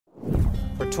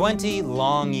For 20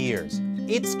 long years,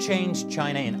 it's changed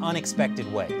China in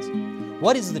unexpected ways.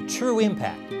 What is the true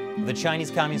impact of the Chinese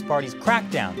Communist Party's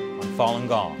crackdown on Falun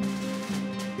Gong?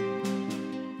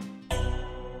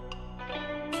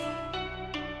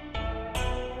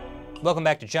 Welcome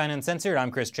back to China Uncensored. I'm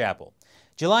Chris Chappell.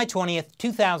 July 20th,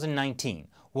 2019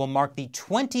 will mark the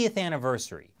 20th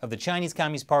anniversary of the Chinese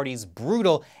Communist Party's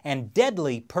brutal and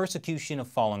deadly persecution of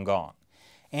Falun Gong.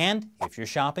 And if you're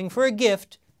shopping for a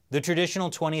gift, the traditional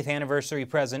 20th anniversary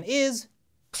present is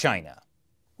China,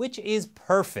 which is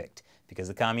perfect because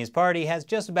the Communist Party has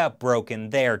just about broken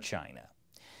their China.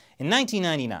 In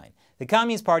 1999, the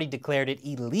Communist Party declared it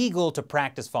illegal to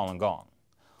practice Falun Gong.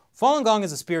 Falun Gong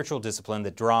is a spiritual discipline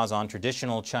that draws on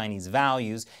traditional Chinese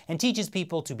values and teaches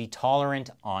people to be tolerant,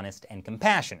 honest, and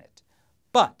compassionate.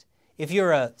 But if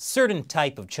you're a certain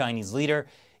type of Chinese leader,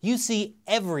 you see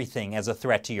everything as a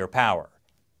threat to your power,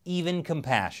 even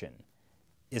compassion.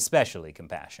 Especially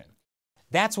compassion.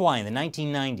 That's why in the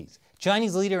 1990s,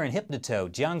 Chinese leader and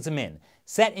hypnotoad Jiang Zemin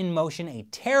set in motion a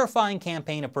terrifying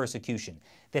campaign of persecution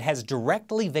that has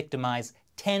directly victimized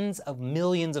tens of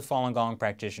millions of Falun Gong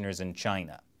practitioners in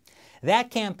China.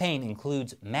 That campaign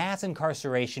includes mass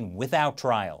incarceration without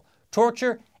trial,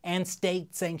 torture, and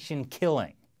state-sanctioned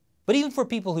killing. But even for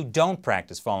people who don't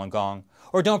practice Falun Gong,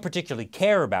 or don't particularly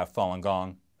care about Falun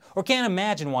Gong, or can't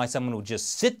imagine why someone would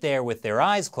just sit there with their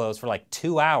eyes closed for like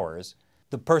 2 hours,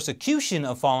 the persecution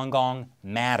of Falun Gong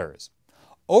matters.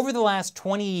 Over the last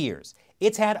 20 years,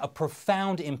 it's had a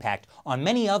profound impact on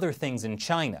many other things in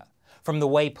China, from the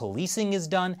way policing is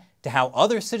done, to how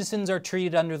other citizens are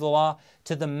treated under the law,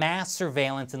 to the mass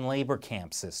surveillance and labor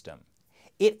camp system.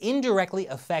 It indirectly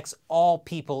affects all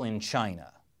people in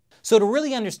China. So to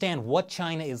really understand what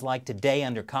China is like today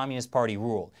under Communist Party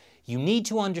rule, you need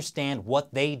to understand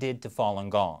what they did to Falun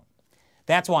Gong.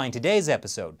 That's why in today's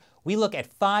episode, we look at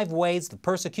 5 ways the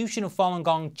persecution of Falun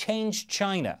Gong changed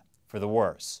China for the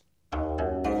worse.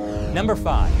 Number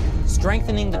 5,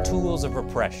 strengthening the tools of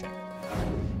repression.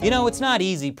 You know, it's not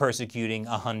easy persecuting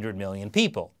 100 million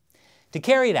people. To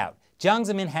carry it out, Jiang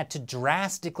Zemin had to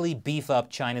drastically beef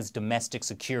up China's domestic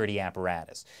security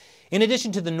apparatus. In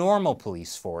addition to the normal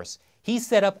police force, he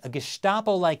set up a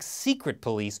Gestapo-like secret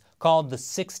police called the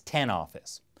 610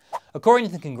 Office. According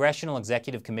to the Congressional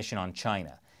Executive Commission on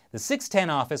China, the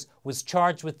 610 Office was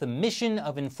charged with the mission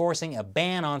of enforcing a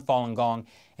ban on Falun Gong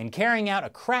and carrying out a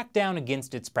crackdown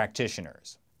against its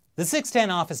practitioners. The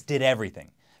 610 Office did everything,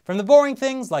 from the boring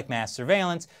things like mass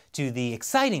surveillance to the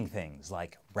exciting things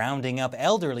like rounding up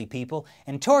elderly people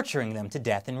and torturing them to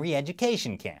death in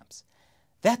re-education camps.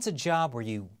 That's a job where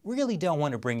you really don't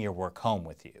want to bring your work home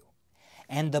with you.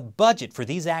 And the budget for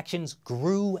these actions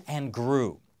grew and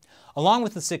grew. Along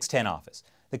with the 610 Office,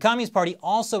 the Communist Party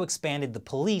also expanded the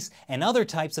police and other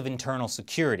types of internal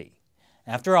security.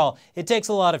 After all, it takes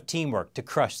a lot of teamwork to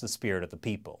crush the spirit of the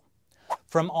people.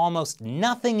 From almost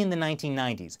nothing in the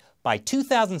 1990s, by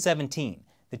 2017,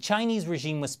 the Chinese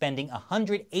regime was spending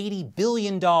 $180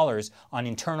 billion on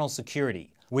internal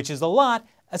security, which is a lot,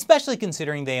 especially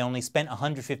considering they only spent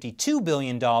 $152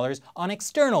 billion on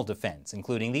external defense,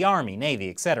 including the Army, Navy,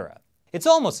 etc. It's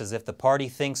almost as if the party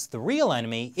thinks the real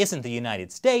enemy isn't the United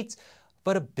States,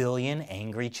 but 1 billion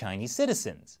angry Chinese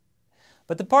citizens.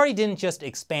 But the party didn't just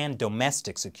expand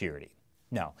domestic security.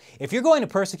 No, if you're going to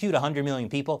persecute 100 million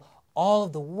people, all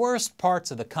of the worst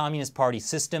parts of the Communist Party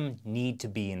system need to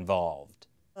be involved.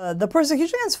 The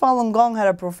persecution against Falun Gong had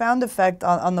a profound effect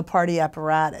on the party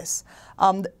apparatus.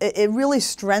 It really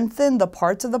strengthened the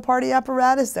parts of the party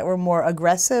apparatus that were more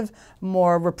aggressive,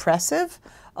 more repressive.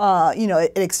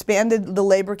 It expanded the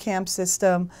labor camp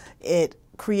system. It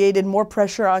created more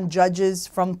pressure on judges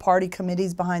from party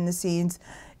committees behind the scenes.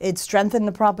 It strengthened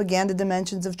the propaganda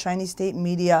dimensions of Chinese state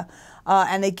media.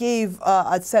 And it gave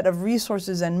a set of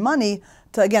resources and money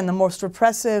to, again, the most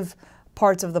repressive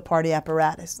parts of the party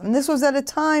apparatus. And this was at a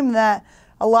time that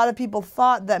a lot of people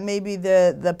thought that maybe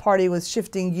the party was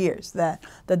shifting gears, that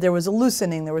there was a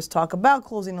loosening. There was talk about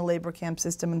closing the labor camp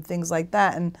system and things like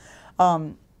that. And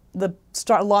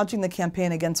launching the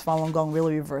campaign against Falun Gong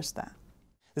really reversed that.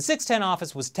 The 610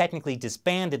 Office was technically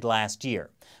disbanded last year,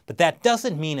 but that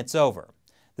doesn't mean it's over.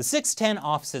 The 610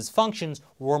 Office's functions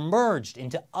were merged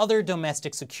into other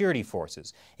domestic security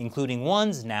forces, including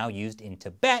ones now used in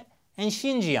Tibet and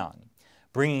Xinjiang,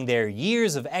 bringing their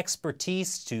years of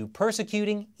expertise to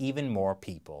persecuting even more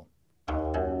people.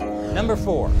 Number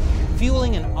 4,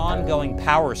 fueling an ongoing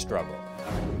power struggle.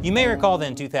 You may recall that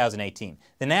in 2018,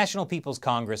 the National People's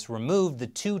Congress removed the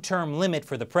 2-term limit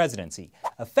for the presidency,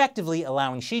 effectively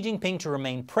allowing Xi Jinping to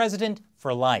remain president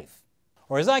for life.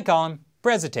 Or as I call him,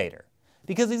 Presitator,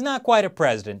 because he's not quite a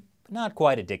president, but not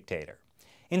quite a dictator.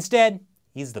 Instead,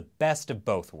 he's the best of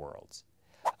both worlds.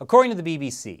 According to the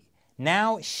BBC,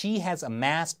 now Xi has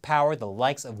amassed power the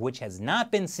likes of which has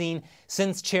not been seen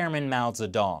since Chairman Mao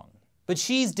Zedong. But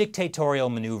Xi's dictatorial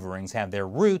maneuverings have their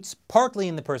roots partly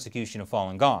in the persecution of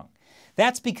Falun Gong.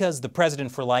 That's because the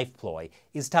President for Life ploy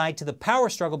is tied to the power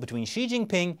struggle between Xi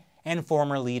Jinping and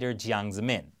former leader Jiang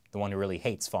Zemin, the one who really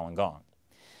hates Falun Gong.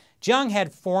 Jiang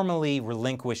had formally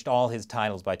relinquished all his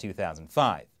titles by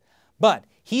 2005, but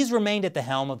he's remained at the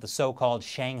helm of the so-called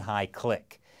Shanghai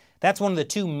Clique. That's one of the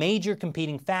two major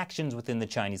competing factions within the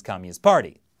Chinese Communist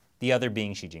Party, the other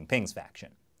being Xi Jinping's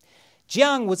faction.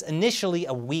 Jiang was initially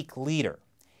a weak leader.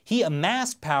 He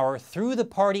amassed power through the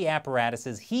party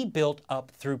apparatuses he built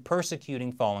up through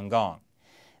persecuting Falun Gong.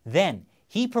 Then,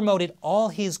 he promoted all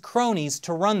his cronies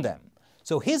to run them,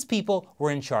 so his people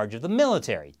were in charge of the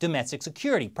military, domestic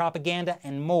security, propaganda,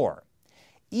 and more.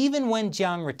 Even when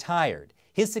Jiang retired,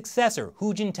 his successor,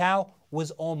 Hu Jintao,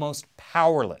 was almost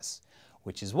powerless,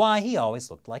 which is why he always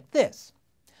looked like this.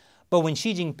 But when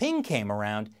Xi Jinping came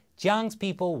around, Jiang's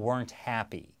people weren't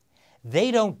happy.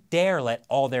 They don't dare let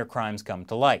all their crimes come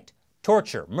to light.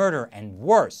 Torture, murder, and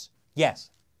worse. Yes,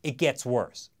 it gets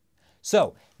worse.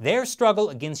 So, their struggle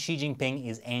against Xi Jinping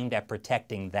is aimed at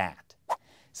protecting that.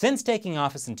 Since taking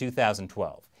office in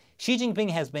 2012, Xi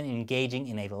Jinping has been engaging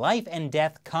in a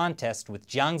life-and-death contest with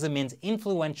Jiang Zemin's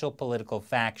influential political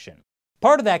faction.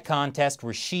 Part of that contest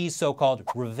were Xi's so-called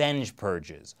revenge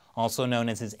purges, also known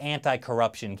as his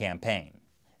anti-corruption campaign.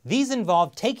 These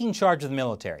involved taking charge of the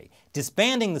military,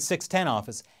 disbanding the 610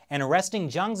 office, and arresting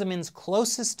Jiang Zemin's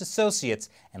closest associates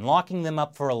and locking them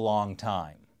up for a long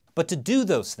time. But to do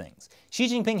those things, Xi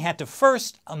Jinping had to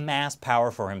first amass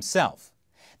power for himself.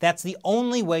 That's the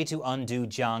only way to undo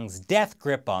Jiang's death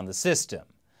grip on the system.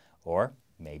 Or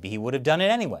maybe he would have done it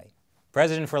anyway.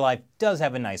 President for Life does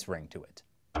have a nice ring to it.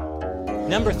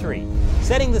 Number 3.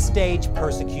 Setting the stage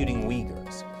persecuting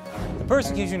Uighurs. The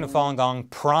persecution of Falun Gong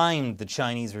primed the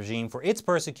Chinese regime for its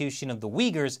persecution of the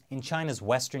Uighurs in China's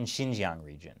western Xinjiang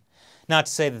region. Not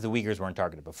to say that the Uighurs weren't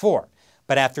targeted before,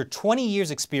 but after 20 years'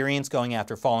 experience going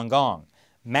after Falun Gong,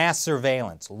 mass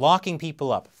surveillance, locking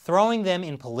people up, throwing them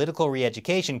in political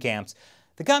re-education camps,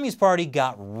 the Communist Party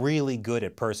got really good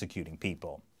at persecuting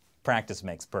people. Practice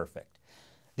makes perfect.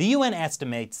 The UN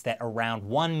estimates that around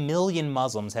 1 million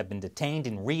Muslims have been detained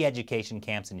in re-education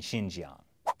camps in Xinjiang.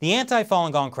 The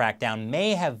anti-Falun Gong crackdown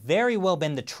may have very well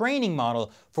been the training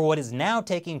model for what is now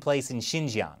taking place in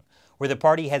Xinjiang, where the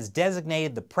party has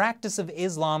designated the practice of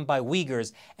Islam by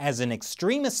Uighurs as an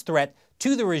extremist threat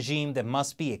to the regime that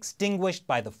must be extinguished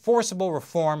by the forcible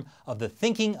reform of the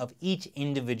thinking of each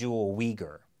individual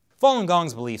Uyghur. Falun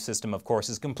Gong's belief system, of course,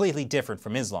 is completely different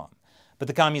from Islam, but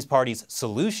the Communist Party's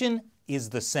solution is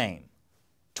the same.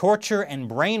 Torture and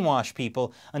brainwash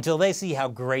people until they see how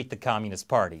great the Communist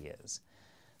Party is.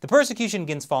 The persecution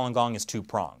against Falun Gong is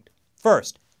two-pronged.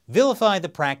 First, vilify the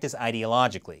practice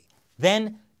ideologically.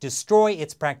 Then, destroy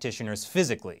its practitioners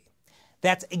physically.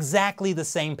 That's exactly the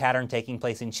same pattern taking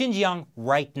place in Xinjiang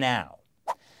right now.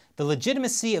 The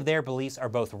legitimacy of their beliefs are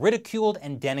both ridiculed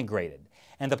and denigrated,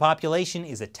 and the population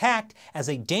is attacked as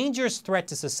a dangerous threat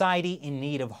to society in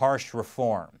need of harsh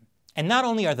reform. And not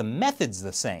only are the methods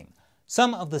the same,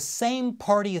 some of the same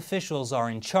party officials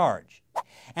are in charge.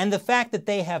 And the fact that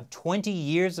they have 20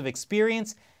 years of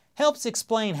experience helps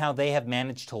explain how they have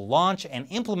managed to launch and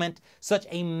implement such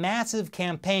a massive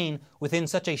campaign within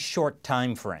such a short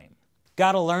time frame.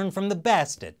 Gotta learn from the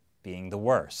best at being the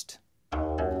worst.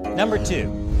 Number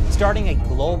 2, starting a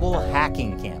global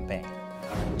hacking campaign.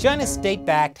 China's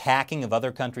state-backed hacking of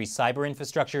other countries' cyber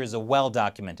infrastructure is a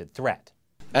well-documented threat.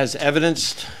 As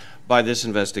evidenced by this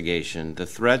investigation, the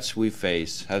threats we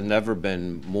face have never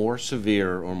been more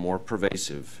severe or more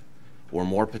pervasive or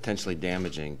more potentially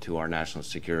damaging to our national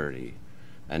security.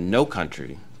 And no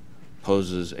country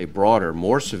poses a broader,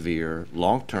 more severe,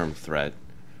 long-term threat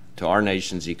to our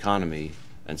nation's economy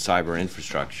and cyber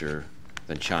infrastructure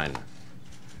than China.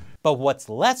 But what's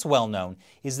less well known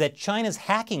is that China's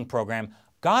hacking program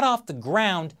got off the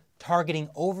ground targeting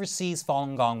overseas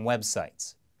Falun Gong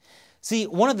websites. See,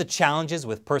 one of the challenges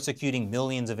with persecuting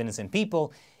millions of innocent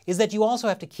people is that you also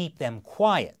have to keep them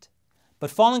quiet.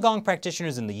 But Falun Gong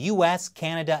practitioners in the US,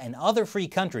 Canada, and other free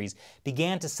countries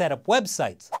began to set up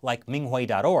websites like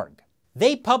Minghui.org.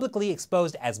 They publicly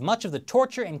exposed as much of the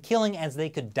torture and killing as they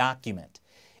could document.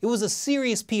 It was a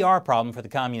serious PR problem for the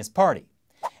Communist Party.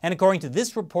 And according to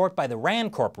this report by the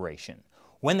RAND Corporation,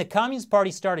 when the Communist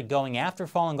Party started going after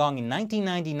Falun Gong in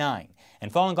 1999,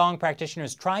 and Falun Gong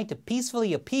practitioners tried to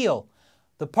peacefully appeal,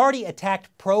 the party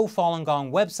attacked pro-Falun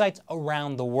Gong websites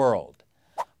around the world.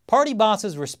 party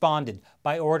bosses responded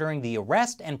by ordering the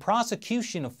arrest and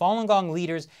prosecution of Falun Gong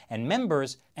leaders and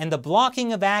members and the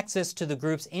blocking of access to the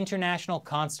group's international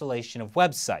constellation of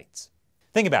websites.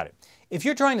 Think about it. If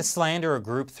you're trying to slander a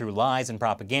group through lies and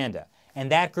propaganda, and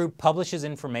that group publishes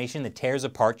information that tears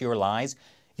apart your lies,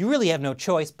 you really have no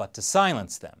choice but to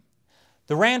silence them.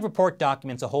 The RAND report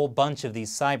documents a whole bunch of these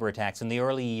cyber attacks in the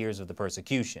early years of the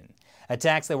persecution,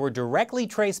 attacks that were directly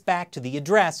traced back to the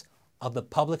address of the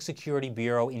Public Security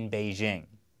Bureau in Beijing.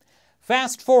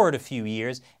 Fast forward a few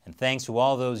years, and thanks to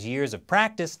all those years of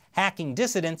practice hacking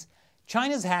dissidents,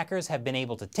 China's hackers have been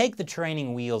able to take the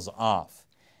training wheels off.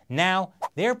 Now,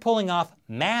 they're pulling off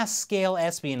mass-scale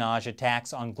espionage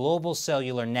attacks on global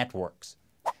cellular networks.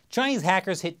 Chinese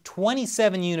hackers hit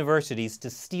 27 universities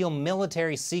to steal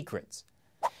military secrets.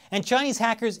 And Chinese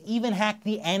hackers even hacked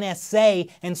the NSA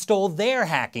and stole their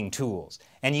hacking tools,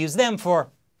 and used them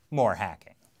for more hacking.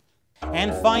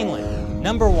 And finally,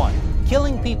 number 1,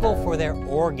 killing people for their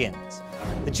organs.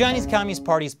 The Chinese Communist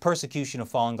Party's persecution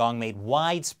of Falun Gong made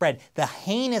widespread the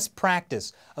heinous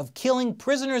practice of killing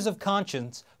prisoners of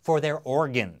conscience for their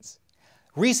organs.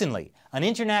 Recently, an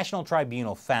international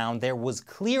tribunal found there was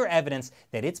clear evidence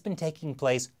that it's been taking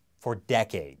place for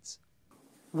decades.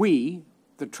 We,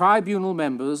 the tribunal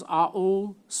members, are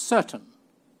all certain,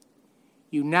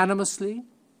 unanimously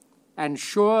and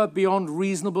sure beyond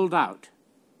reasonable doubt,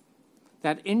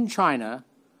 that in China,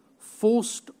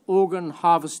 forced organ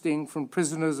harvesting from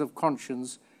prisoners of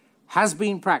conscience has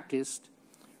been practiced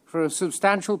for a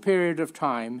substantial period of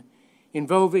time,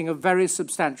 involving a very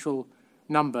substantial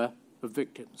number of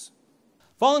victims.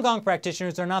 Falun Gong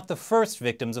practitioners are not the first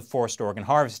victims of forced organ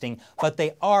harvesting, but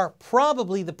they are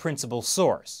probably the principal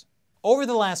source. Over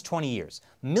the last 20 years,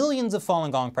 millions of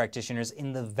Falun Gong practitioners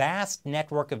in the vast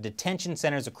network of detention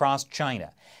centers across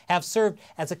China have served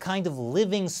as a kind of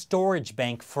living storage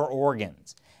bank for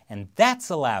organs. And that's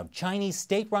allowed Chinese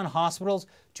state-run hospitals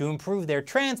to improve their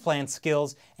transplant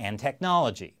skills and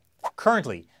technology.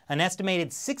 Currently, an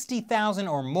estimated 60,000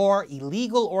 or more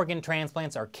illegal organ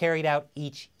transplants are carried out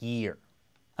each year.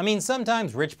 I mean,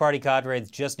 sometimes rich party cadres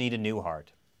just need a new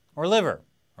heart, or liver,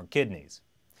 or kidneys.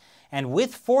 And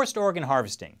with forced organ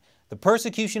harvesting, the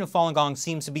persecution of Falun Gong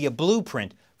seems to be a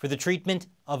blueprint for the treatment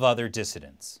of other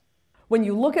dissidents. When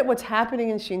you look at what's happening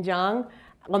in Xinjiang,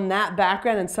 on that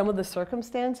background and some of the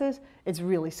circumstances, it's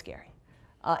really scary.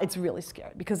 It's really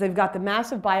scary because they've got the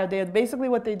massive bio data. Basically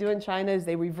what they do in China is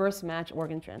they reverse match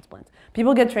organ transplants.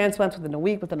 People get transplants within a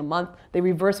week, within a month. They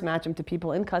reverse match them to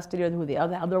people in custody or who they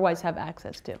otherwise have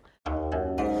access to.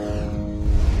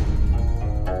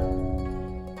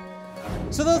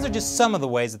 So those are just some of the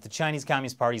ways that the Chinese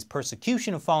Communist Party's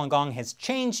persecution of Falun Gong has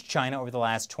changed China over the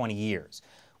last 20 years,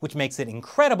 which makes it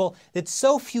incredible that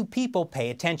so few people pay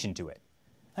attention to it.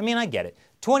 I mean, I get it.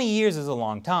 20 years is a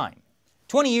long time.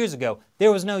 20 years ago,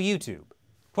 there was no YouTube.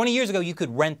 20 years ago, you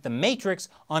could rent The Matrix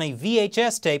on a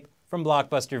VHS tape from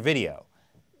Blockbuster Video.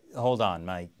 Hold on,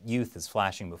 my youth is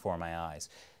flashing before my eyes.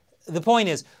 The point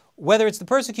is, whether it's the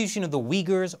persecution of the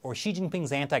Uighurs or Xi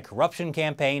Jinping's anti-corruption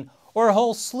campaign or a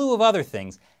whole slew of other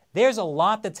things, there's a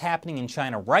lot that's happening in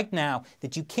China right now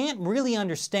that you can't really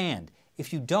understand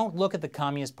if you don't look at the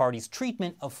Communist Party's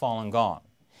treatment of Falun Gong.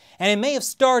 And it may have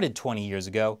started 20 years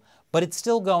ago, but it's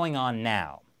still going on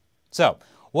now. So,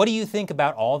 what do you think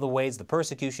about all the ways the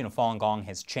persecution of Falun Gong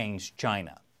has changed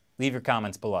China? Leave your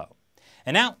comments below.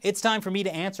 And now, it's time for me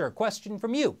to answer a question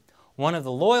from you, one of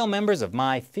the loyal members of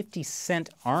my 50-cent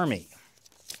army.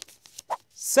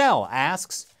 Cell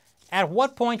asks, at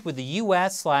what point would the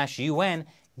US/UN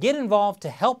get involved to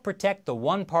help protect the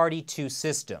one-party, two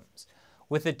systems?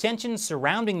 With the tensions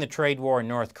surrounding the trade war in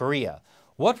North Korea,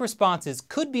 what responses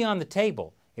could be on the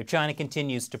table if China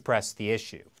continues to press the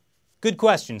issue? Good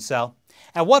question, Cell.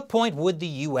 At what point would the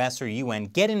US or UN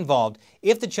get involved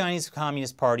if the Chinese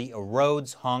Communist Party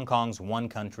erodes Hong Kong's one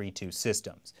country, two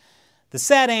systems? The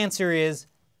sad answer is,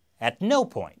 at no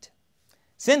point.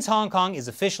 Since Hong Kong is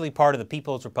officially part of the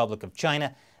People's Republic of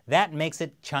China, that makes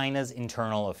it China's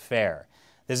internal affair.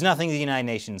 There's nothing the United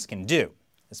Nations can do,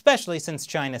 especially since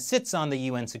China sits on the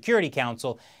UN Security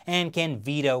Council and can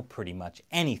veto pretty much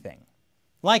anything.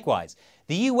 Likewise,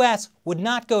 the US would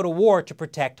not go to war to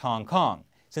protect Hong Kong,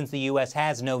 since the US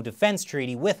has no defense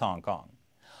treaty with Hong Kong.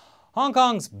 Hong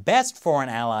Kong's best foreign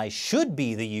ally should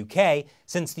be the UK,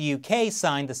 since the UK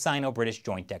signed the Sino-British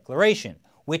Joint Declaration,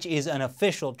 which is an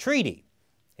official treaty.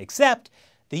 Except,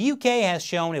 the UK has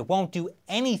shown it won't do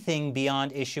anything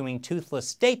beyond issuing toothless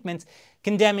statements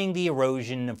condemning the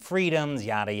erosion of freedoms,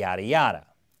 yada yada yada.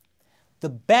 The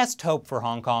best hope for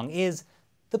Hong Kong is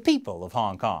the people of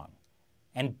Hong Kong.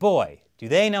 And boy, do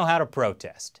they know how to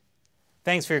protest.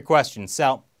 Thanks for your question,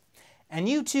 Sal. and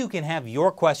you too can have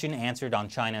your question answered on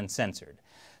China Uncensored.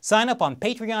 Sign up on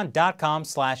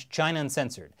patreon.com/China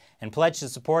Uncensored and pledge to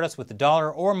support us with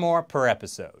 $1 or more per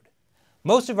episode.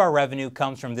 Most of our revenue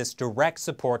comes from this direct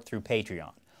support through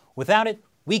Patreon. Without it,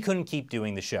 we couldn't keep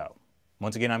doing the show.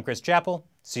 Once again, I'm Chris Chappell.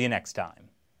 See you next time.